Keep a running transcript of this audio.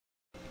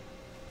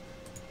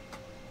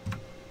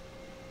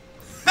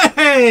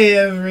Hey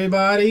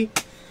everybody,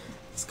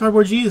 it's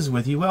Cardboard Jesus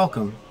with you.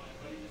 Welcome.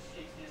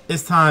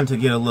 It's time to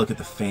get a look at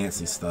the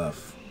fancy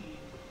stuff.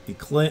 The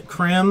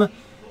creme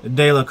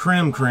de la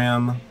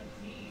creme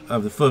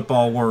of the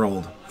football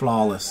world.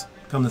 Flawless.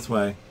 Come this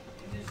way.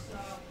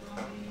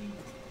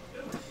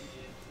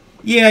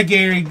 Yeah,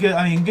 Gary. Good.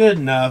 I mean, good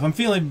enough. I'm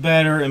feeling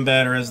better and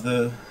better as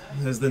the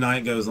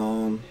night goes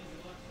on.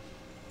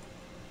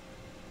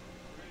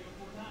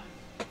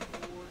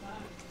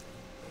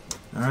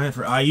 All right,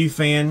 for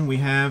iufan, we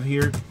have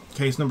here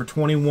case number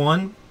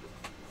 21.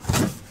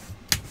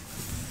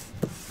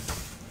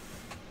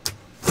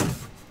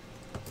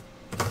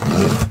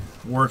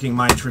 Working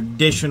my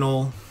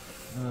traditional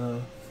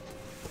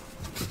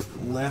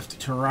left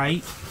to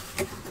right.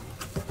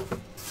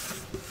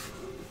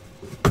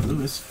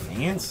 Ooh, it's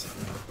fancy.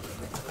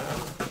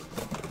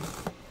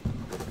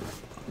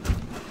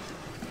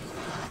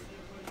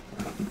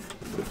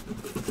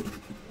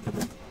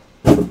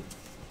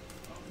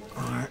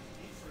 Alright.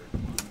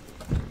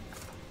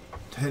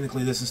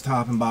 Technically this is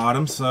top and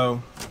bottom,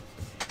 so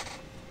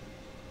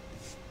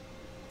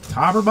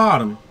top or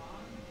bottom?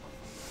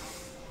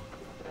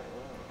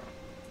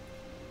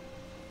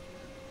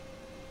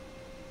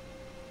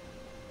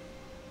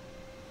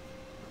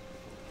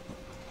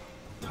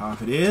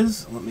 Top it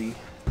is. Let me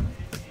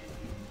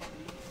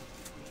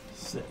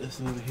set this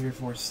over here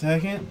for a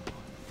second.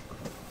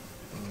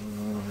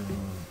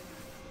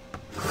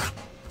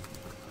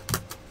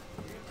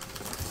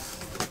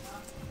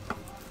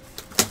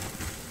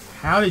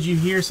 How did you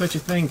hear such a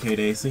thing, Kate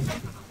AC?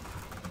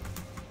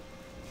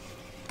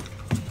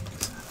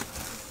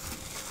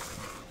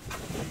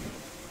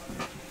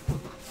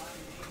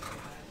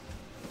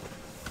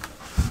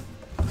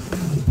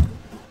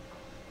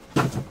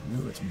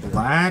 Ooh, it's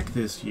black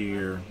this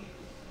year.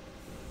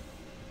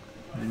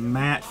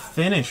 Matte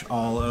finish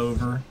all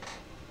over.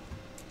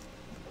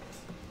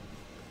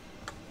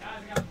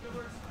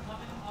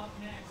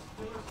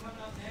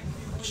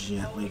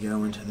 Gently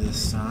go into this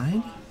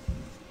side.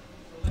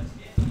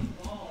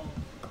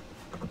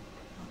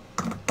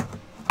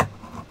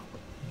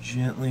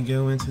 Gently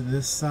go into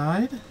this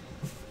side.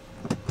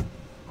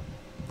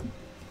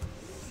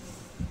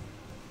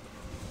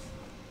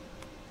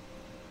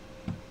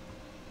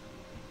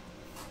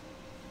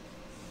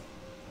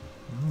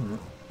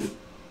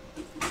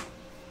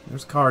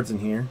 There's cards in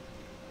here.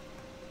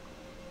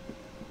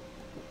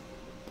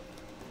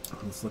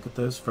 Let's look at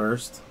those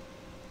first.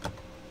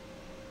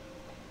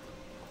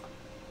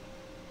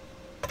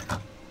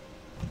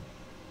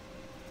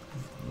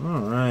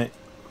 Alright.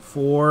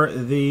 For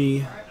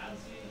the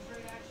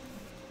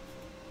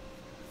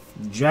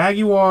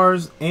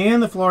Jaguars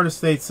and the Florida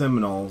State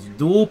Seminoles,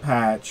 dual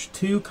patch,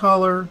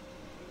 2-color,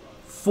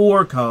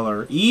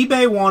 4-color,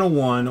 eBay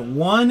 101,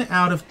 1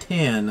 out of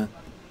 10,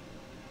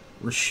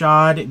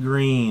 Rashad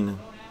Green.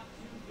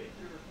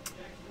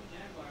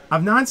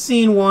 I've not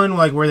seen one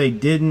like where they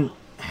didn't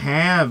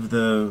have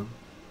them.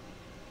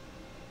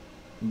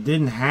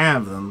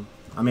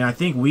 I mean, I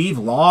think we've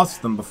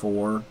lost them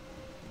before,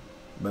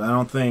 but I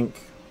don't think.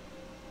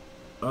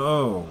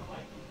 Oh.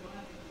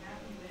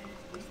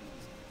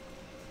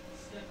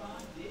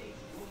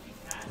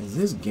 Is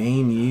this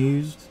game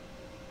used?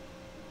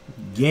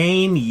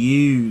 Game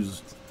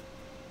used.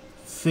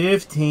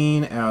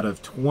 15 out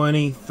of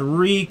 20.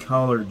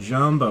 3-color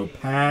jumbo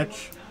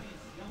patch.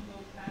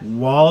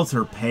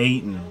 Walter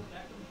Payton.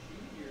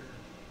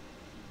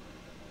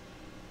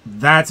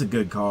 That's a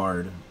good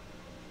card.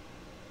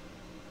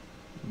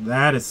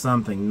 That is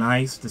something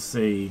nice to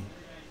see.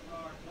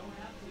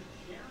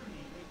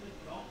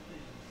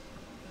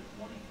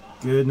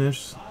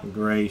 Goodness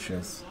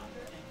gracious.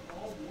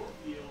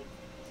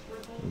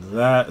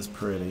 That is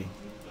pretty.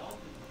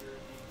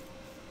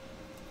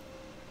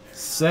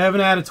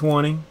 7 out of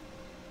 20.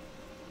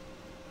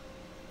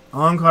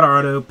 On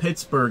Colorado,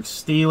 Pittsburgh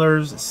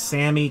Steelers,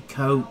 Sammy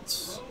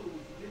Coates.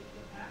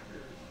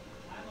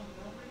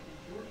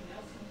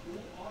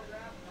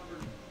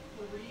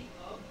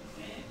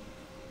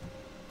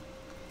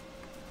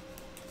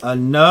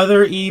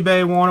 Another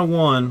eBay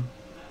 101.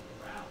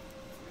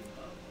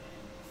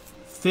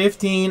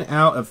 15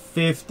 out of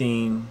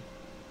 15.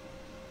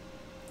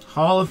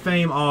 Hall of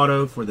Fame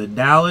auto for the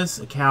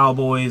Dallas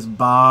Cowboys,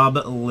 Bob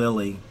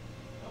Lilly.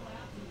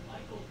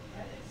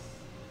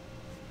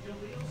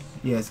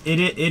 Yes, it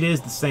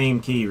is the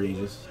same key,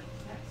 Regis.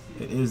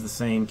 It is the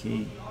same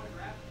key.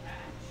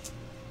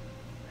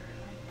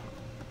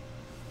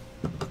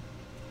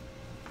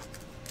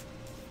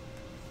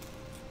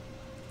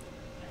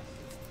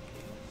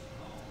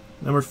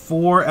 Number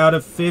 4 out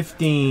of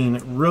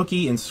 15.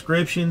 Rookie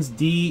inscriptions,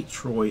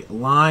 Detroit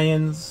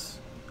Lions,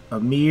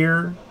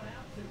 Amir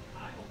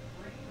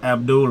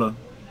Abdullah.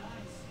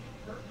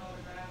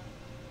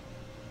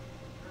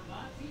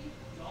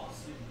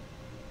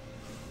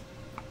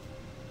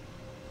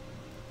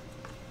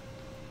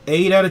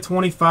 Eight out of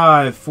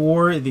 25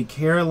 for the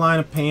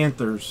Carolina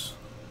Panthers.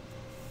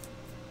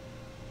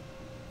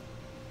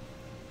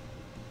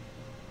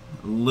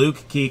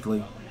 Luke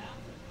Kuechly.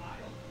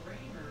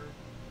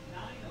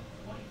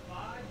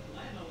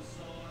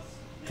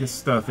 This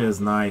stuff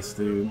is nice,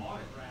 dude.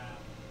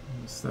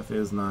 This stuff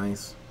is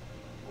nice.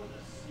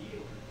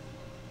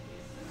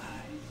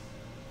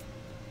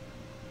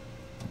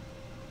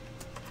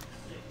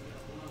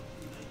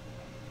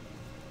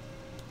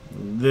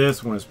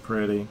 This one is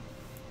pretty.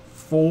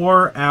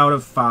 4 out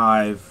of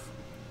 5.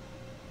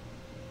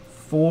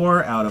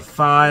 4 out of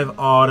 5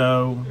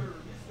 auto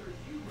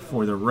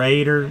for the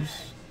Raiders.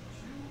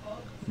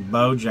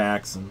 Bo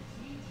Jackson.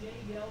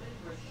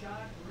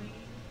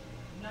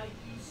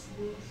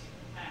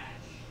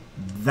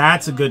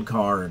 That's a good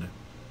card.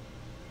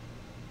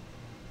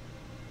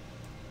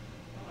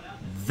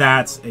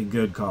 That's a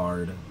good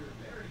card.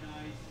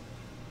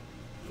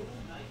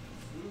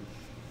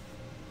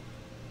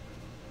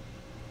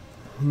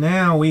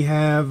 Now we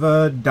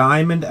have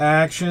diamond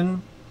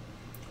action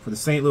for the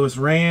St. Louis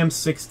Rams.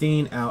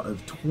 16 out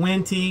of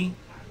 20.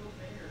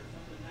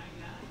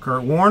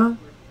 Kurt Warner.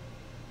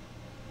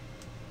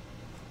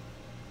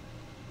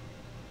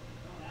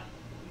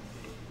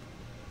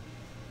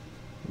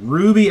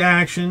 Ruby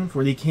action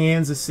for the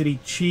Kansas City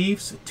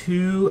Chiefs.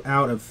 2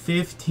 out of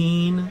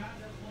 15.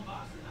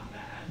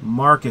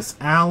 Marcus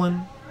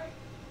Allen.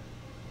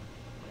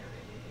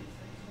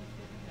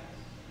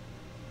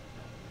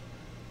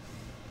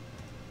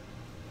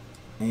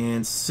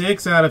 And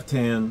 6 out of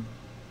 10.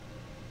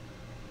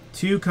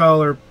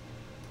 2-color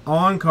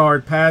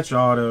on-card patch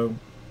auto.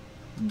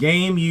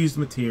 Game used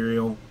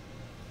material.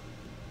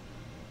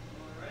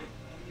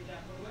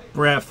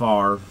 Brett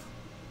Favre.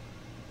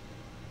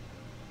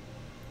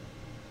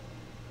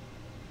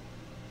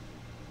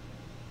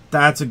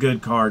 That's a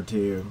good card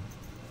too.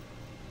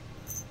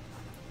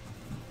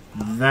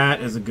 That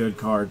is a good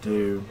card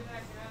too.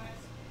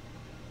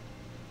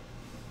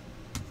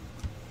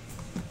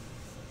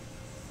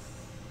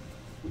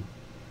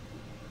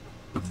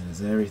 That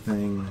is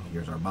everything.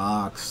 Here's our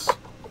box.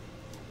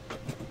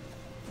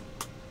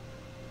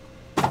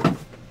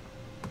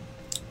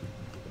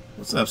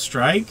 What's up,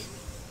 Strike?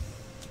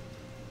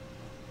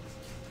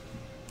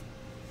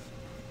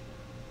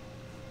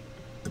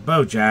 The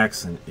Bo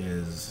Jackson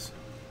is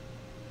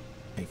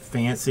a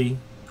fancy,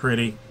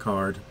 pretty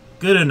card.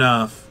 Good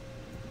enough.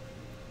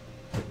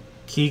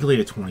 Kuechly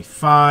to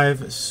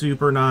 25,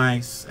 super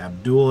nice.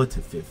 Abdullah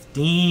to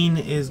 15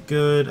 is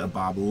good. A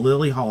Bob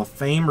Lilly Hall of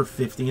Famer,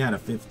 15 out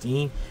of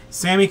 15.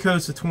 Sammy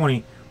Coates to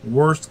 20,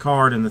 worst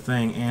card in the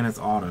thing, and it's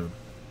auto.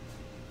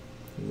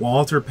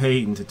 Walter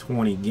Payton to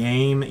 20,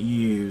 game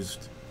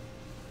used.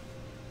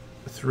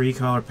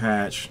 3-color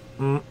patch.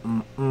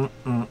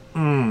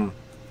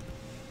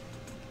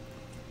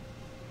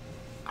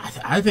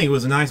 I think it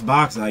was a nice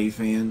box,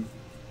 iufan.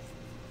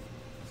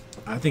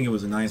 I think it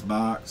was a nice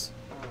box.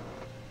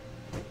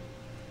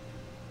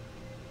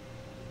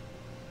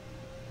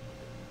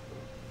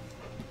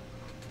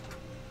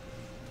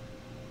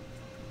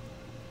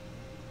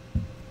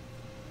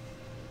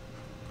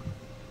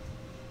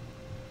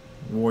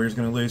 Warriors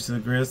going to lose to the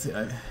Grizzlies.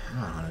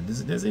 I don't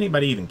know. Does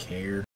anybody even care?